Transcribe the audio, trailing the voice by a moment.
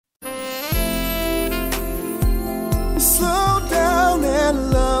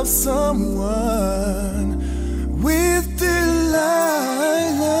love someone with Delilah.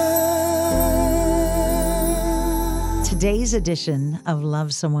 Today's edition of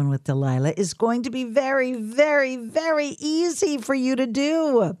Love Someone with Delilah is going to be very, very, very easy for you to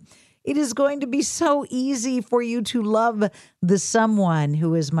do. It is going to be so easy for you to love the someone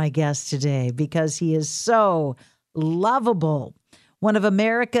who is my guest today because he is so lovable. One of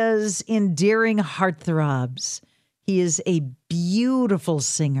America's endearing heartthrobs. He is a beautiful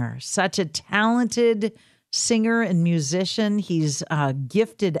singer, such a talented singer and musician. He's a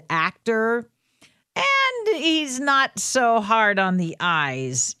gifted actor, and he's not so hard on the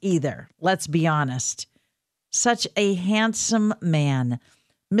eyes either. Let's be honest. Such a handsome man.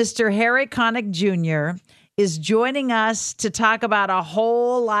 Mr. Harry Connick Jr. is joining us to talk about a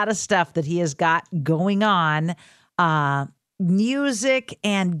whole lot of stuff that he has got going on, music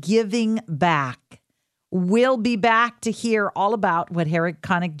and giving back. We'll be back to hear all about what Harry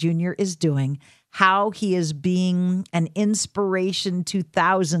Connick Jr. is doing, how he is being an inspiration to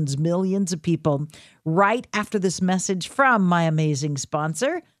thousands, millions of people, right after this message from my amazing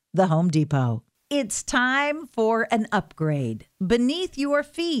sponsor, The Home Depot. It's time for an upgrade beneath your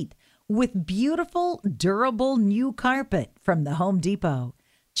feet with beautiful, durable new carpet from the Home Depot.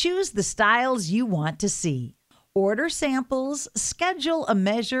 Choose the styles you want to see. Order samples, schedule a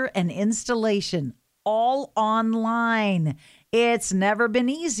measure and installation, all online. It's never been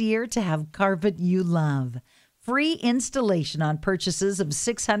easier to have carpet you love. Free installation on purchases of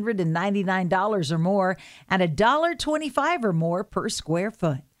 $699 or more and $1.25 or more per square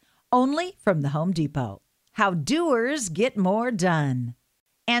foot. Only from the Home Depot. How doers get more done.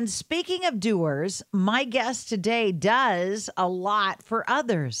 And speaking of doers, my guest today does a lot for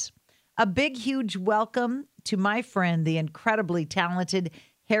others. A big, huge welcome to my friend, the incredibly talented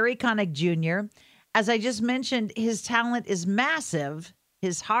Harry Connick Jr. As I just mentioned, his talent is massive.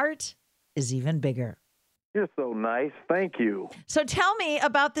 His heart is even bigger. You're so nice. Thank you. So tell me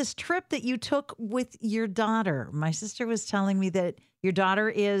about this trip that you took with your daughter. My sister was telling me that your daughter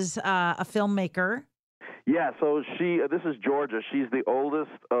is a filmmaker. Yeah, so this is Georgia. She's the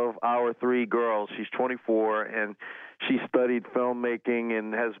oldest of our three girls. She's 24, and she studied filmmaking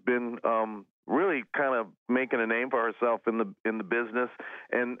and has been really kind of making a name for herself in the business.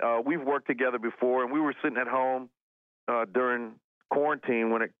 And we've worked together before, and we were sitting at home during quarantine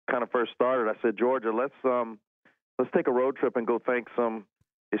when it kind of first started. I said, Georgia, let's take a road trip and go thank some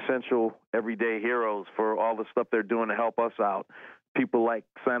essential everyday heroes for all the stuff they're doing to help us out. People like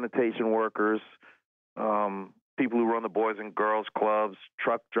sanitation workers, people who run the Boys and Girls Clubs,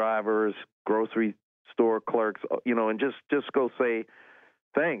 truck drivers, grocery store clerks, and just go say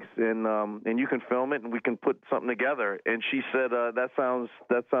thanks, and you can film it and we can put something together. And she said, that sounds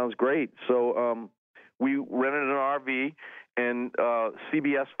great. So we rented an RV, and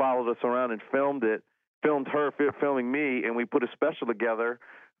CBS followed us around and filmed her filming me, and we put a special together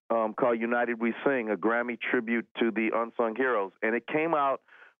called United We Sing, a Grammy tribute to the unsung heroes. And it came out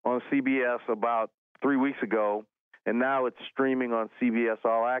on CBS about 3 weeks ago, and now it's streaming on CBS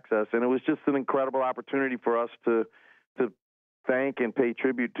All Access. And it was just an incredible opportunity for us to thank and pay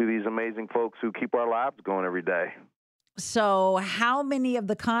tribute to these amazing folks who keep our lives going every day. So how many of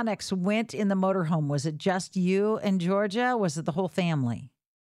the Connicks went in the motorhome? Was it just you and Georgia? Was it the whole family?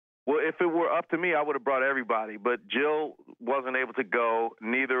 Well, if it were up to me, I would have brought everybody. But Jill wasn't able to go.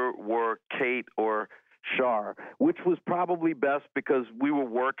 Neither were Kate or Shar, which was probably best because we were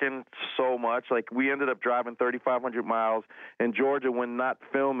working so much. Like, we ended up driving 3,500 miles, and Georgia, when not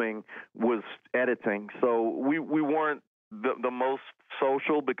filming, was editing. So we weren't the most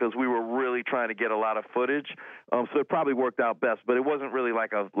social because we were really trying to get a lot of footage. So it probably worked out best, but it wasn't really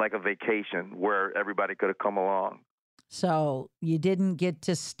like a vacation where everybody could have come along. So you didn't get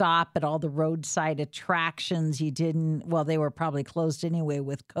to stop at all the roadside attractions. You didn't, well, they were probably closed anyway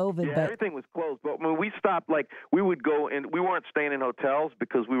with COVID. Yeah, but everything was closed. But when we stopped, like, we would go and we weren't staying in hotels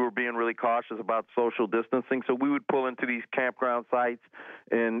because we were being really cautious about social distancing. So we would pull into these campground sites,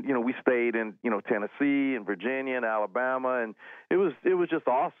 and, we stayed in, Tennessee and Virginia and Alabama. And it was just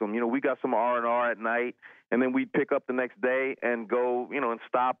awesome. We got some R&R at night, and then we'd pick up the next day and go, and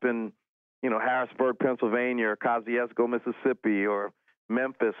stop in, Harrisburg, Pennsylvania, or Kosciuszko, Mississippi, or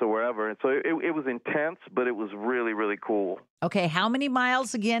Memphis, or wherever. And so it was intense, but it was really, really cool. Okay, how many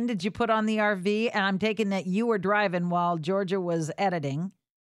miles again did you put on the RV? And I'm taking that you were driving while Georgia was editing.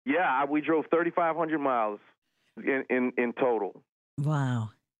 Yeah, we drove 3,500 miles in total. Wow.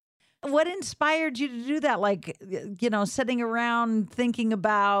 What inspired you to do that? Like, sitting around thinking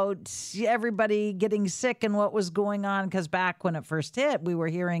about everybody getting sick and what was going on? Because back when it first hit, we were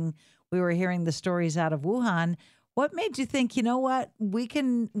hearing the stories out of Wuhan. What made you think, you know what, we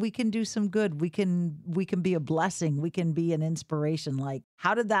can do some good. We can be a blessing. We can be an inspiration. Like,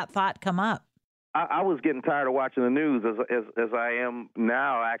 how did that thought come up? I was getting tired of watching the news as I am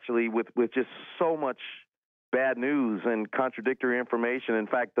now, actually, with just so much bad news and contradictory information. In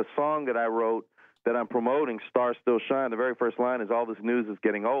fact, the song that I wrote that I'm promoting, Stars Still Shine, the very first line is, all this news is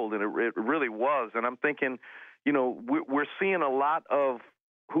getting old, and it really was. And I'm thinking, you know, we're seeing a lot of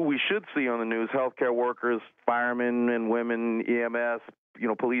who we should see on the news: healthcare workers, firemen and women, EMS, you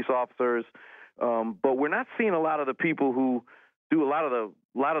know, police officers. But we're not seeing a lot of the people who do a lot of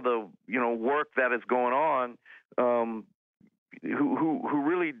the you know, work that is going on, who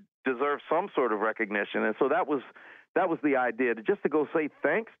really deserve some sort of recognition. And so that was the idea, to go say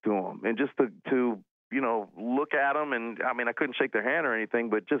thanks to them, and just to you know, look at them. And I mean, I couldn't shake their hand or anything,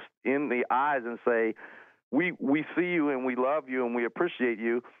 but just in the eyes and say, we see you and we love you and we appreciate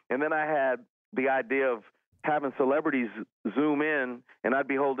you. And then I had the idea of having celebrities zoom in, and I'd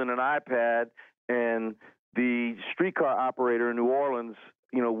be holding an iPad, and the streetcar operator in New Orleans,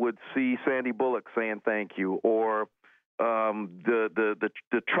 you know, would see Sandy Bullock saying thank you, or the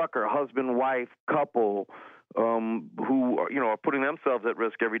trucker husband wife couple who you know, are putting themselves at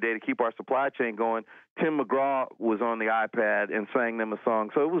risk every day to keep our supply chain going. Tim McGraw was on the iPad and sang them a song.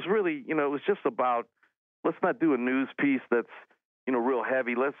 So it was really, you know, it was just about, let's not do a news piece that's, you know, real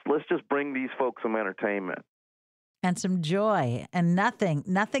heavy. Let's just bring these folks some entertainment and some joy. And nothing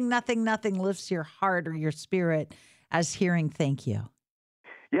lifts your heart or your spirit as hearing thank you.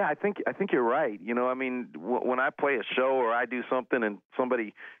 Yeah, I think you're right. You know, I mean, when I play a show or I do something and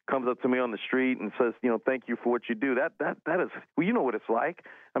somebody comes up to me on the street and says, you know, thank you for what you do, that is, well, you know what it's like.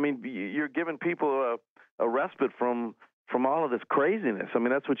 I mean, you're giving people a respite from all of this craziness. I mean,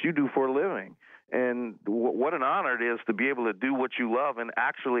 that's what you do for a living. And what an honor it is to be able to do what you love and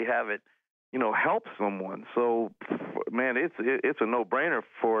actually have it, you know, help someone. So, man, it's a no-brainer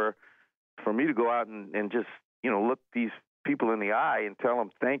for me to go out and just, you know, look these people in the eye and tell them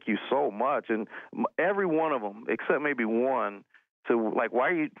thank you so much. And every one of them, except maybe one, said, like,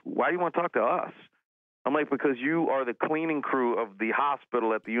 why do you want to talk to us? I'm like, because you are the cleaning crew of the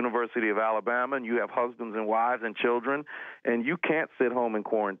hospital at the University of Alabama, and you have husbands and wives and children, and you can't sit home in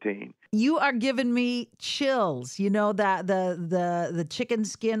quarantine. You are giving me chills. You know, that the chicken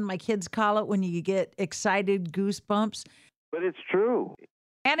skin, my kids call it, when you get excited, goosebumps. But it's true.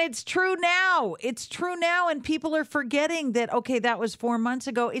 And it's true now. It's true now. And people are forgetting that, okay, that was 4 months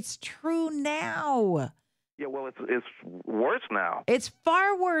ago. It's true now. Yeah, well, it's worse now. It's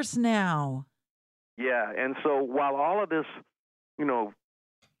far worse now. Yeah, and so while all of this, you know,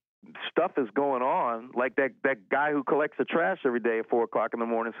 stuff is going on, like that guy who collects the trash every day at 4 o'clock in the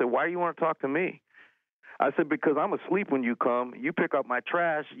morning said, why do you want to talk to me? I said, because I'm asleep when you come. You pick up my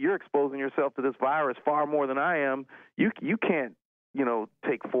trash. You're exposing yourself to this virus far more than I am. You can't, you know,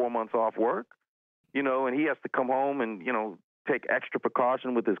 take 4 months off work, you know, and he has to come home and, you know, take extra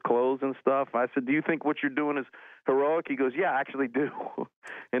precaution with his clothes and stuff. I said, do you think what you're doing is heroic? He goes, yeah, I actually do.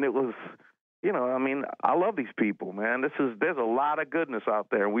 And it was, you know, I mean, I love these people, man. There's a lot of goodness out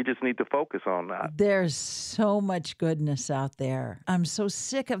there. We just need to focus on that. There's so much goodness out there. I'm so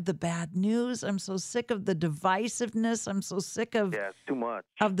sick of the bad news. I'm so sick of the divisiveness. I'm so sick of it's too much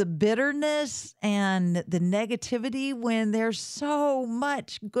of the bitterness and the negativity when there's so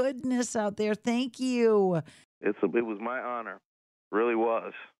much goodness out there. Thank you. It was my honor. It really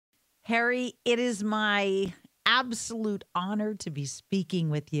was. Harry, it is my absolute honor to be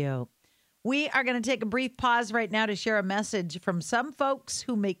speaking with you. We are going to take a brief pause right now to share a message from some folks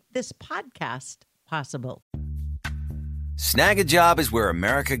who make this podcast possible. Snag a Job is where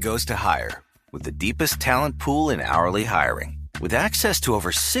America goes to hire, with the deepest talent pool in hourly hiring. With access to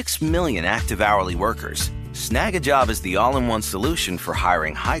over 6 million active hourly workers, Snag a Job is the all-in-one solution for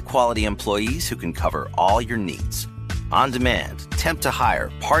hiring high-quality employees who can cover all your needs. On demand, temp to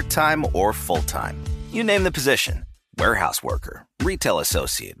hire, part-time or full-time. You name the position. Warehouse worker, retail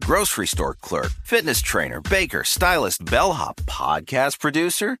associate, grocery store clerk, fitness trainer, baker, stylist, bellhop, podcast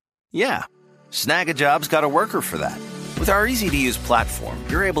producer. Yeah, Snag a Job's got a worker for that. With our easy-to-use platform,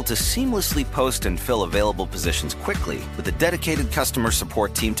 you're able to seamlessly post and fill available positions quickly with a dedicated customer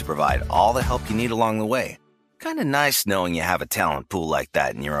support team to provide all the help you need along the way. Kind of nice knowing you have a talent pool like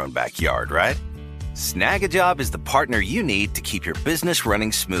that in your own backyard, right? Snag a Job is the partner you need to keep your business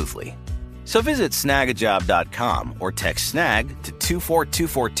running smoothly. So visit snagajob.com or text snag to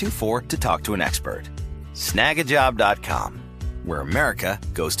 242424 to talk to an expert. Snagajob.com, where America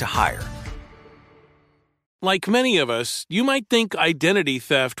goes to hire. Like many of us, you might think identity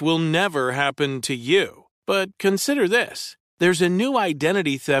theft will never happen to you. But consider this. There's a new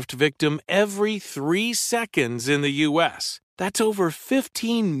identity theft victim every 3 seconds in the U.S. That's over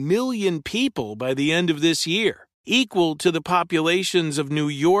 15 million people by the end of this year, equal to the populations of New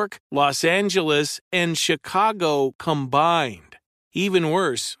York, Los Angeles, and Chicago combined. Even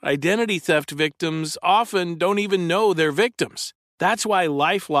worse, identity theft victims often don't even know they're victims. That's why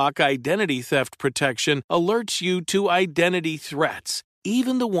LifeLock Identity Theft Protection alerts you to identity threats,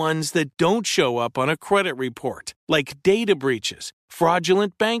 even the ones that don't show up on a credit report, like data breaches,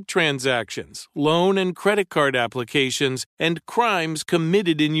 fraudulent bank transactions, loan and credit card applications, and crimes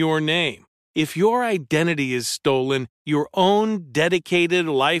committed in your name. If your identity is stolen, your own dedicated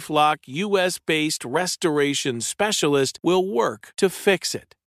LifeLock U.S.-based restoration specialist will work to fix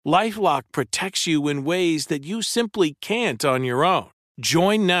it. LifeLock protects you in ways that you simply can't on your own.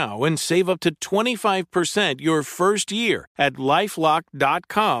 Join now and save up to 25% your first year at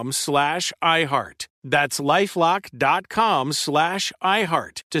LifeLock.com/iHeart. That's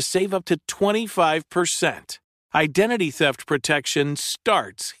LifeLock.com/iHeart to save up to 25%. Identity theft protection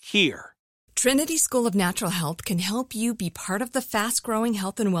starts here. Trinity School of Natural Health can help you be part of the fast-growing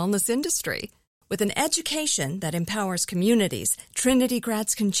health and wellness industry. With an education that empowers communities, Trinity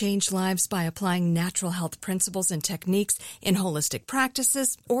grads can change lives by applying natural health principles and techniques in holistic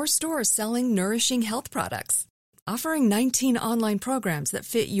practices or stores selling nourishing health products. Offering 19 online programs that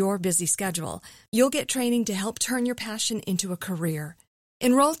fit your busy schedule, you'll get training to help turn your passion into a career.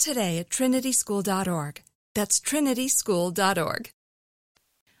 Enroll today at trinityschool.org. That's trinityschool.org.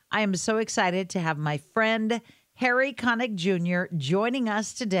 I am so excited to have my friend Harry Connick Jr. joining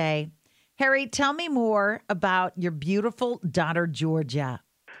us today. Harry, tell me more about your beautiful daughter, Georgia.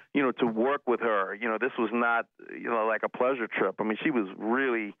 To work with her, this was not, like a pleasure trip. I mean, she was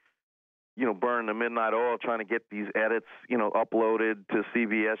really, burning the midnight oil trying to get these edits, uploaded to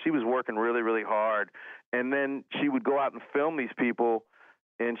CBS. She was working really, really hard. And then she would go out and film these people,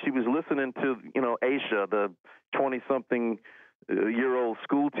 and she was listening to, Aisha, the 20-something year-old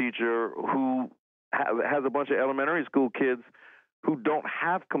school teacher who has a bunch of elementary school kids who don't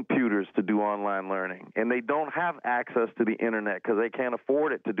have computers to do online learning, and they don't have access to the internet because they can't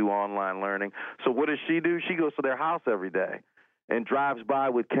afford it to do online learning. So what does she do? She goes to their house every day and drives by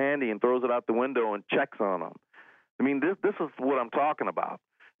with candy and throws it out the window and checks on them. I mean, this is what I'm talking about.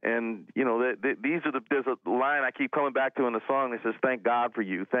 And, there's a line I keep coming back to in the song that says, "Thank God for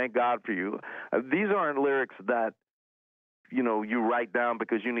you, thank God for you." These aren't lyrics that, you write down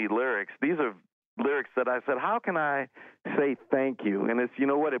because you need lyrics. These are lyrics that I said, how can I say thank you? And it's,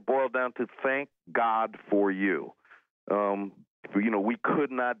 it boiled down to thank God for you. We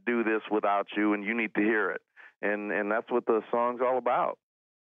could not do this without you, and you need to hear it. And that's what the song's all about.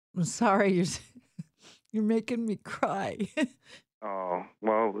 I'm sorry, you're making me cry. Oh,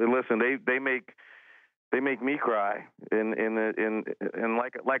 well, listen, they make me cry, and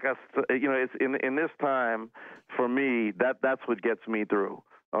like us, it's in this time for me that's what gets me through.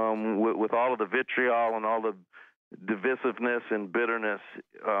 With all of the vitriol and all the divisiveness and bitterness,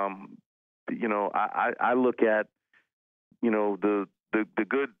 I look at the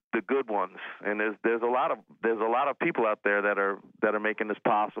good ones, and there's a lot of people out there that are making this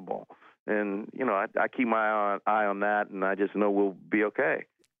possible, and I keep my eye on that, and I just know we'll be okay.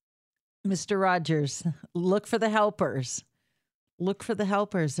 Mr. Rogers, look for the helpers. Look for the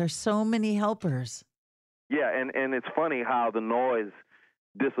helpers. There's so many helpers. Yeah, and it's funny how the noise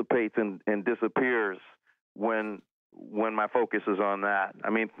dissipates and disappears when my focus is on that. I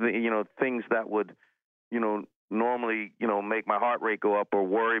mean, things that would, normally, make my heart rate go up or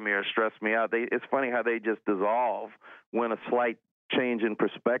worry me or stress me out. It's funny how they just dissolve when a slight change in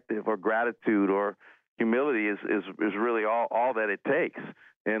perspective or gratitude or humility is really all that it takes.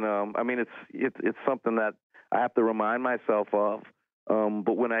 And I mean, it's something that I have to remind myself of.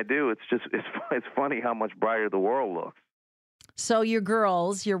 But when I do, it's funny how much brighter the world looks. So your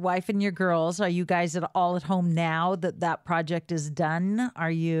girls, your wife and your girls, are you guys all at home now that project is done?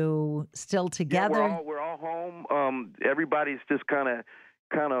 Are you still together? Yeah, we're all home. Everybody's just kind of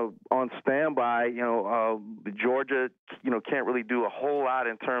on standby. Georgia, can't really do a whole lot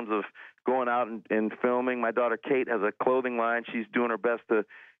in terms of going out and filming. My daughter Kate has a clothing line. She's doing her best to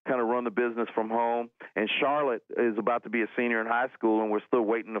kind of run the business from home. And Charlotte is about to be a senior in high school, and we're still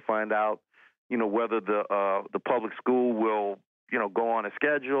waiting to find out, whether the public school will, go on a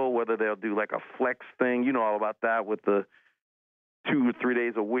schedule, whether they'll do like a flex thing, all about that with the 2 or 3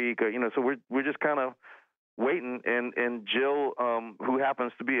 days a week, so we're just kind of waiting. And Jill, who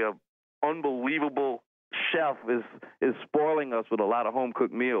happens to be a unbelievable chef, is spoiling us with a lot of home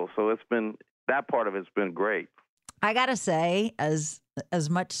cooked meals. So that part of it's been great. I gotta say, as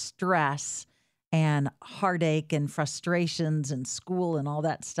much stress and heartache and frustrations and school and all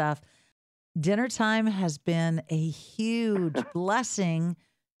that stuff. Dinner time has been a huge blessing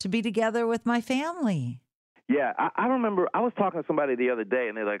to be together with my family. Yeah, I remember I was talking to somebody the other day,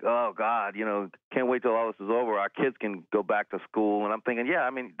 and they're like, "Oh God, can't wait till all this is over. Our kids can go back to school." And I'm thinking, yeah, I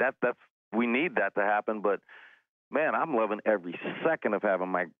mean that's we need that to happen. But man, I'm loving every second of having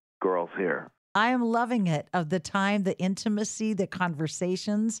my girls here. I am loving it, of the time, the intimacy, the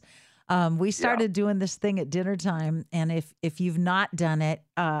conversations. We started doing this thing at dinner time, and if you've not done it,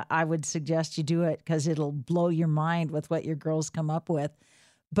 I would suggest you do it because it'll blow your mind with what your girls come up with.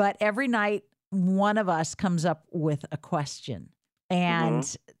 But every night, one of us comes up with a question. And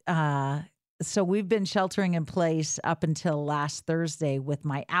so we've been sheltering in place up until last Thursday with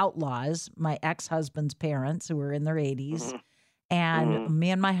my outlaws, my ex-husband's parents who were in their 80s, and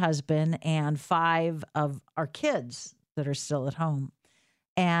me and my husband and 5 of our kids that are still at home.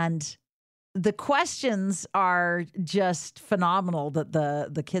 And the questions are just phenomenal that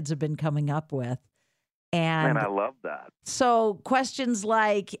the kids have been coming up with. And man, I love that. So questions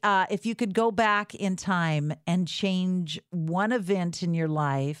like, if you could go back in time and change one event in your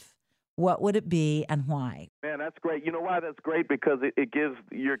life, what would it be and why? Man, that's great. You know why that's great? Because it gives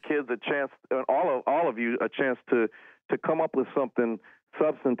your kids a chance, all of you, a chance to come up with something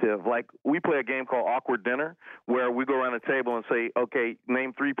substantive. Like, we play a game called Awkward Dinner, where we go around the table and say, okay,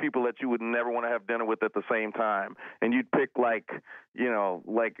 name 3 people that you would never want to have dinner with at the same time. And you'd pick like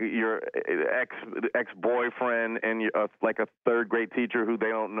your ex-boyfriend and like a 3rd grade teacher who they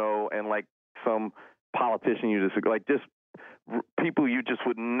don't know, and like some politician you just like, just people you just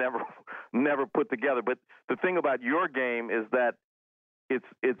would never put together. But the thing about your game is that it's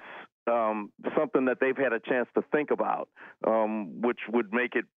something that they've had a chance to think about, which would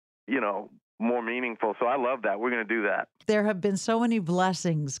make it, more meaningful. So I love that. We're going to do that. There have been so many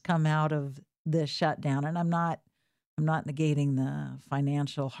blessings come out of this shutdown, and I'm not negating the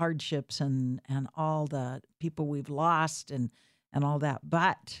financial hardships and all the people we've lost and all that.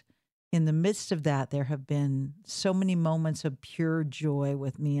 But in the midst of that, there have been so many moments of pure joy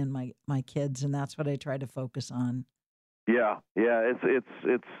with me and my kids, and that's what I try to focus on. Yeah.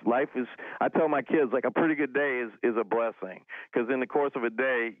 It's life is. I tell my kids, like, a pretty good day is a blessing, because in the course of a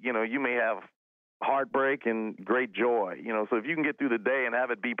day, you may have heartbreak and great joy. So if you can get through the day and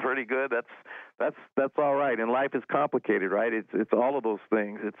have it be pretty good, that's all right. And life is complicated, right? It's all of those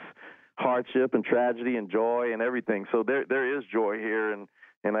things. It's hardship and tragedy and joy and everything. So there is joy here,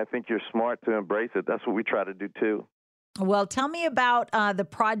 and I think you're smart to embrace it. That's what we try to do too. Well, tell me about the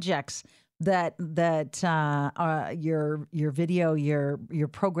projects that your video, your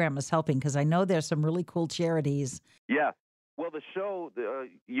program is helping, because I know there's some really cool charities. Yeah. Well, the show,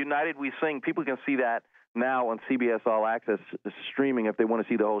 United We Sing, people can see that now on CBS All Access streaming if they want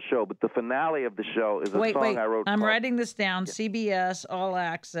to see the whole show. But the finale of the show is a song I wrote. I'm writing this down. Yeah. CBS All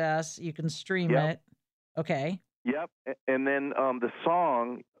Access. You can stream it. Okay. Yep. And then the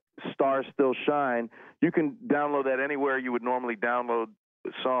song, Stars Still Shine, you can download that anywhere you would normally download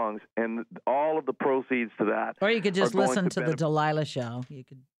songs, and all of the proceeds to that. Or you could just listen to the Delilah Show. You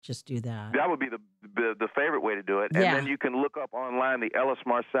could just do that. That would be the favorite way to do it. Yeah. And then you can look up online the Ellis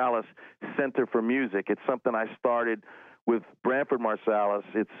Marsalis Center for Music. It's something I started with Branford Marsalis.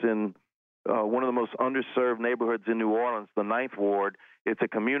 It's in one of the most underserved neighborhoods in New Orleans, the 9th Ward. It's a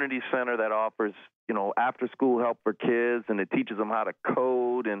community center that offers, after-school help for kids, and it teaches them how to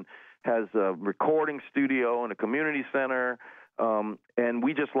code, and has a recording studio and a community center. And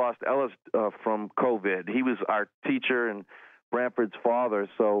we just lost Ellis from COVID. He was our teacher and Branford's father.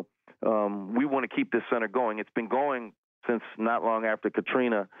 So we want to keep this center going. It's been going since not long after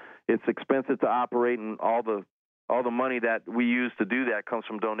Katrina. It's expensive to operate, and all the money that we use to do that comes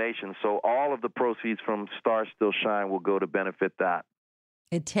from donations. So all of the proceeds from Stars Still Shine will go to benefit that.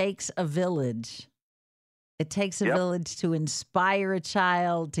 It takes a village. It takes a village to inspire a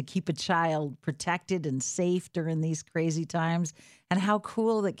child, to keep a child protected and safe during these crazy times. And how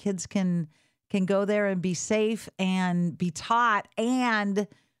cool that kids can go there and be safe and be taught and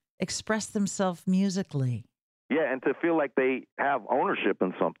express themselves musically. Yeah, and to feel like they have ownership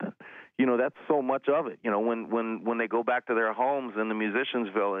in something. That's so much of it. When they go back to their homes in the musicians'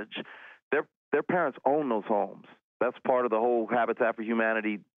 village, their parents own those homes. That's part of the whole Habitat for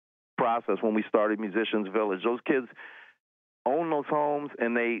Humanity process when we started Musicians Village. Those kids own those homes,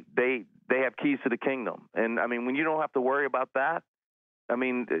 and they have keys to the kingdom. And I mean, when you don't have to worry about that, I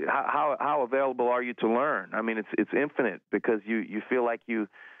mean, how available are you to learn? I mean, it's infinite, because you feel like this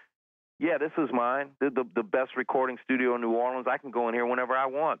is mine. The best recording studio in New Orleans. I can go in here whenever I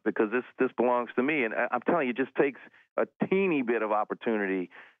want, because this belongs to me. And I'm telling you, it just takes a teeny bit of opportunity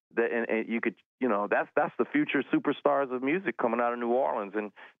And you could, that's the future superstars of music coming out of New Orleans,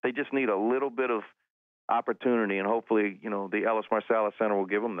 and they just need a little bit of opportunity, and hopefully, the Ellis Marsalis Center will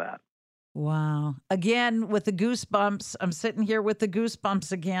give them that. Wow. Again, with the goosebumps. I'm sitting here with the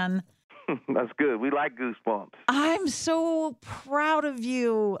goosebumps again. That's good. We like goosebumps. I'm so proud of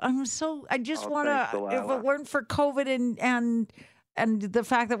you. I just want to, if it weren't for COVID and the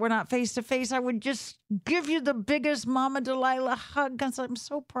fact that we're not face to face, I would just give you the biggest Mama Delilah hug because I'm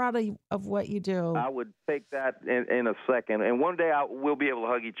so proud of what you do. I would take that in a second. And one day we'll be able to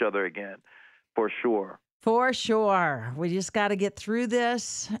hug each other again, for sure. For sure. We just got to get through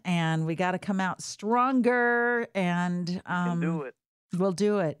this, and we got to come out stronger, and do it. We'll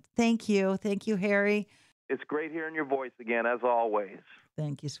do it. Thank you. Thank you, Harry. It's great hearing your voice again, as always.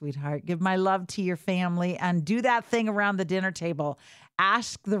 Thank you, sweetheart. Give my love to your family and do that thing around the dinner table.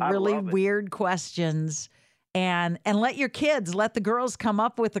 Ask the really weird questions and let your kids, let the girls come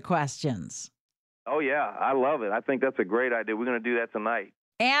up with the questions. Oh, yeah. I love it. I think that's a great idea. We're going to do that tonight.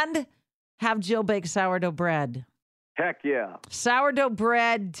 And have Jill bake sourdough bread. Heck yeah. Sourdough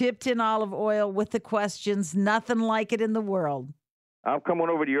bread dipped in olive oil with the questions. Nothing like it in the world. I'm coming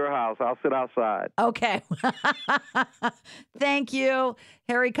over to your house. I'll sit outside. Okay. Thank you,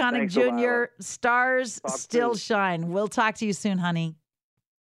 Harry Connick Jr. Stars still shine. We'll talk to you soon, honey.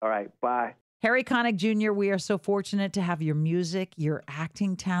 All right. Bye. Harry Connick Jr., we are so fortunate to have your music, your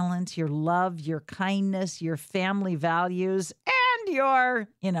acting talent, your love, your kindness, your family values, and your,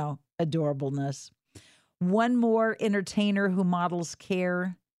 adorableness. One more entertainer who models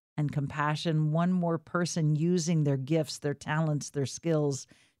care and compassion, one more person using their gifts, their talents, their skills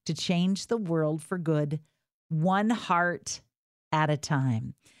to change the world for good, one heart at a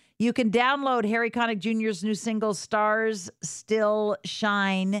time. You can download Harry Connick Jr.'s new single, Stars Still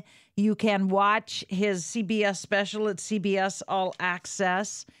Shine. You can watch his CBS special at CBS All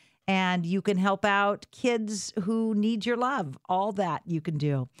Access, and you can help out kids who need your love. All that you can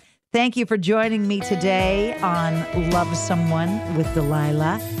do. Thank you for joining me today on Love Someone with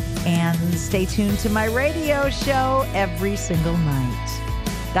Delilah. And stay tuned to my radio show every single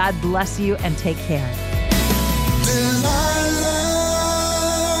night. God bless you and take care.